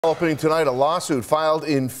Developing tonight, a lawsuit filed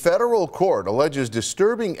in federal court alleges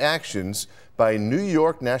disturbing actions by New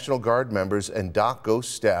York National Guard members and DocGo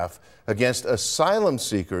staff against asylum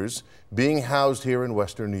seekers being housed here in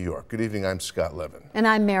Western New York. Good evening, I'm Scott Levin. And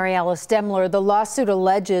I'm Mary Alice Demler. The lawsuit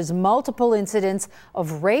alleges multiple incidents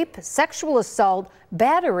of rape, sexual assault,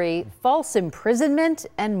 battery, false imprisonment,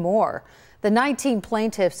 and more. The 19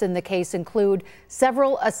 plaintiffs in the case include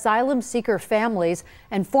several asylum seeker families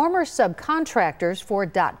and former subcontractors for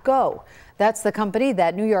DocGo. That's the company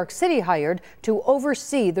that New York City hired to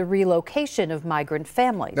oversee the relocation of migrant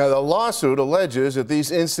families. Now, the lawsuit alleges that these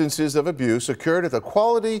instances of abuse occurred at the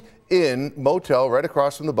Quality Inn motel right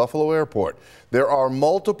across from the Buffalo airport. There are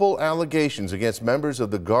multiple allegations against members of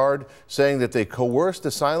the Guard saying that they coerced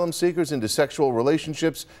asylum seekers into sexual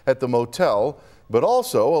relationships at the motel, but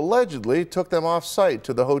also allegedly took them off-site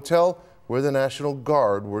to the hotel where the National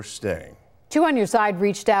Guard were staying. 2 on Your Side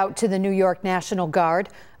reached out to the New York National Guard.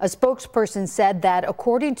 A spokesperson said that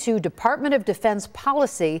according to Department of Defense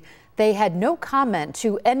policy, they had no comment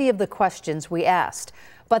to any of the questions we asked.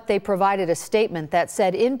 But they provided a statement that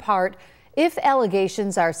said, in part, if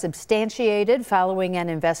allegations are substantiated following an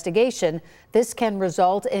investigation, this can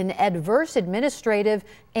result in adverse administrative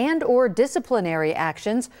and/or disciplinary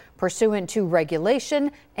actions pursuant to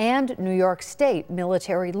regulation and New York State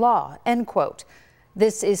military law, end quote.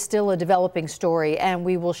 This is still a developing story, and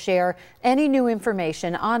we will share any new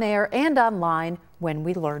information on air and online when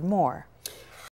we learn more.